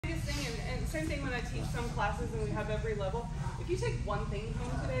same thing when I teach some classes and we have every level. If you take one thing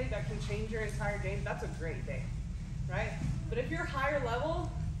home today that can change your entire game, that's a great day, right? But if you're higher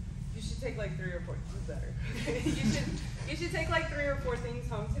level, you should take like 3 or 4. This is better. you should take like 3 or 4 things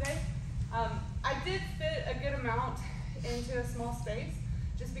home today. I did fit a good amount into a small space,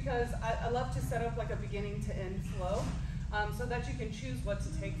 just because I love to set up like a beginning to end flow, so that you can choose what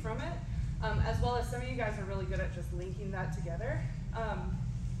to take from it, as well as some of you guys are really good at just linking that together.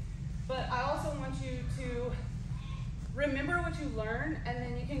 But I also want you to remember what you learn, and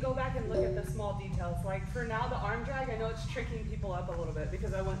then you can go back and look at the small details. Like for now, the arm drag, I know it's tricking people up a little bit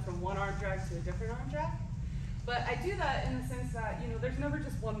because I went from one arm drag to a different arm drag. But I do that in the sense that, you know, there's never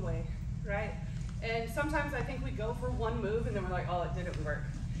just one way, right? And sometimes I think we go for one move and then we're like, oh, it didn't work.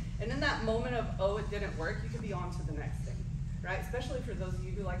 And in that moment of, oh, it didn't work, you could be on to the next thing, right? Especially for those of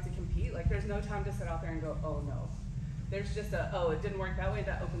you who like to compete, like there's no time to sit out there and go, oh no. There's just a, oh, it didn't work that way,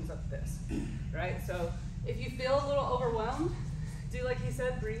 that opens up this, right? So if you feel a little overwhelmed, do like he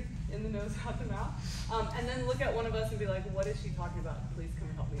said, breathe in the nose, out the mouth, and then look at one of us and be like, what is she talking about? Please come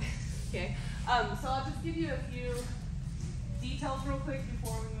and help me, okay? So I'll just give you a few details real quick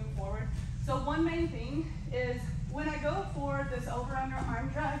before we move forward. So one main thing is when I go for this over-under arm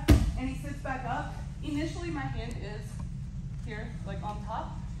drag and he sits back up, initially my hand is here, like on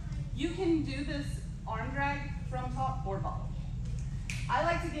top. You can do this arm drag from top or bottom. I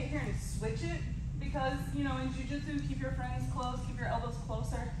like to get here and switch it because, you know, in jiu-jitsu, keep your friends close, keep your elbows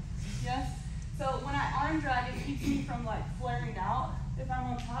closer, yes? So when I arm drag, it keeps me from like flaring out if I'm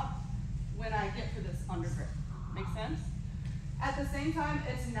on top when I get to this under grip. Make sense? At the same time,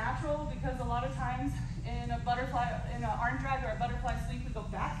 it's natural because a lot of times in a butterfly, in an arm drag or a butterfly sweep, we go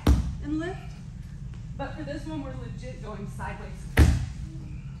back and lift. But for this one, we're legit going sideways.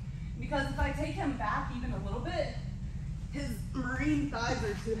 Because if I take him back even a little bit, his marine thighs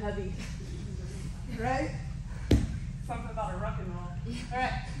are too heavy, right? Something about a rock and roll. All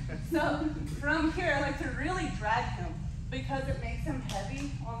right, so from here, I like to really drag him because it makes him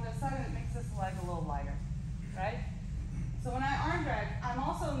heavy on this side and it makes this leg a little lighter, right? So when I arm drag, I'm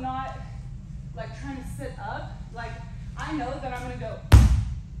also not like trying to sit up. Like I know that I'm gonna go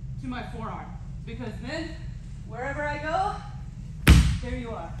to my forearm because then wherever I go, there you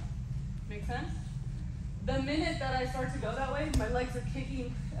are. Make sense? The minute that I start to go that way, my legs are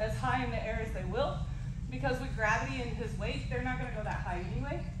kicking as high in the air as they will because with gravity and his weight, they're not gonna go that high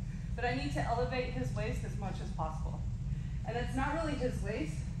anyway. But I need to elevate his waist as much as possible. And it's not really his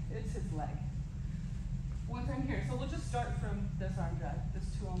waist, it's his leg. One time here, so we'll just start from this arm drag, this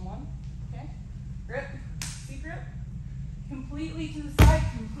 2-on-1, okay? Grip, seat grip, completely to the side,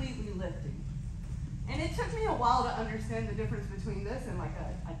 completely lifting. And it took me a while to understand the difference between this and like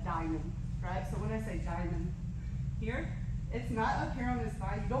a diamond, right? So when I say diamond here, it's not up here on his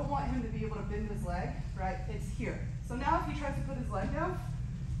thigh. You don't want him to be able to bend his leg, right? It's here. So now if he tries to put his leg down,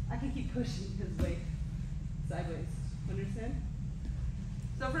 I can keep pushing his weight sideways, understand?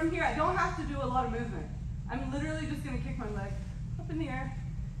 So from here, I don't have to do a lot of movement. I'm literally just gonna kick my leg up in the air,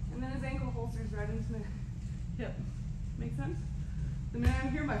 and then his ankle holsters right into my hip. Make sense? The minute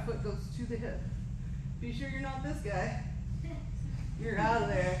I'm here, my foot goes to the hip. Be sure you're not this guy. You're out of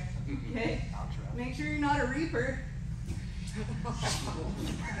there, okay? Make sure you're not a reaper.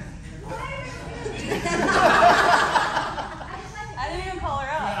 I didn't even call her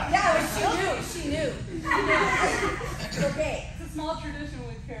out. Yeah, she knew. It's okay. It's a small tradition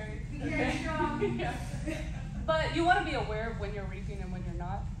we've carried. Very strong. Yeah. But you want to be aware of when you're reaping and when you're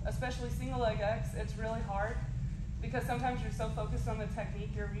not, especially single leg X. It's really hard because sometimes you're so focused on the technique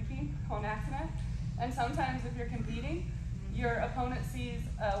you're reaping on accident, and sometimes if you're competing, your opponent sees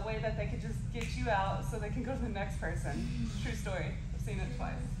a way that they could just get you out so they can go to the next person. True story. I've seen it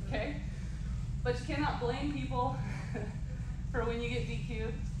twice. Okay? But you cannot blame people for when you get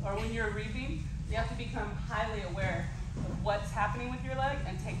DQ'd or when you're reaping. You have to become highly aware of what's happening with your leg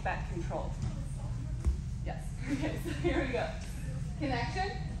and take back control. Yes. Okay, so here we go.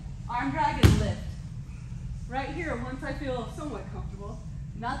 Connection, arm drag and lift. Right here, once I feel somewhat comfortable,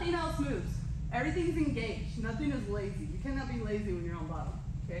 nothing else moves. Everything's engaged. Nothing is lazy. You cannot be lazy when you're on bottom.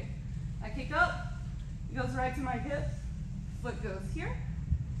 Okay? I kick up, it goes right to my hip, foot goes here,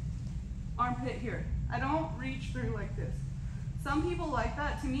 armpit here. I don't reach through like this. Some people like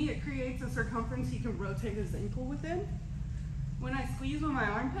that. To me, it creates a circumference he can rotate his ankle within. When I squeeze with my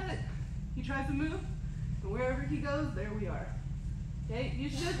armpit, he tries to move, and wherever he goes, there we are. Okay? You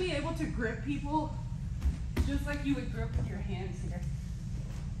should be able to grip people just like you would grip with your hands here.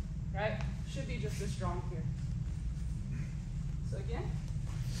 Right? Should be just as strong here. So again,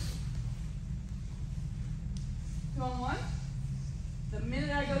 2-on-1. The minute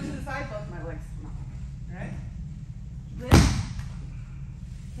I go to the side, both my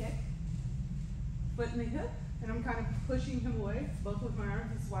foot in the hip, and I'm kind of pushing him away, both with my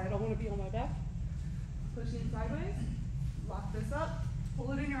arms. This is why I don't want to be on my back. Pushing sideways, lock this up,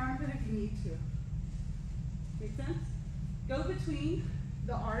 pull it in your armpit if you need to. Make sense? Go between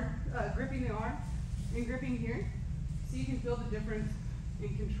the arm, gripping the arm and gripping here, so you can feel the difference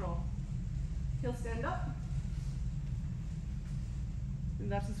in control. He'll stand up,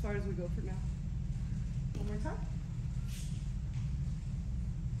 and that's as far as we go for now. One more time.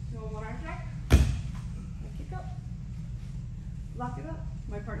 So one arm jack, I kick up, lock it up.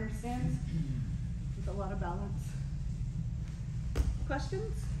 My partner stands with a lot of balance.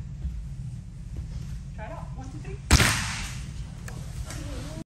 Questions? Try it out. 1, 2, 3.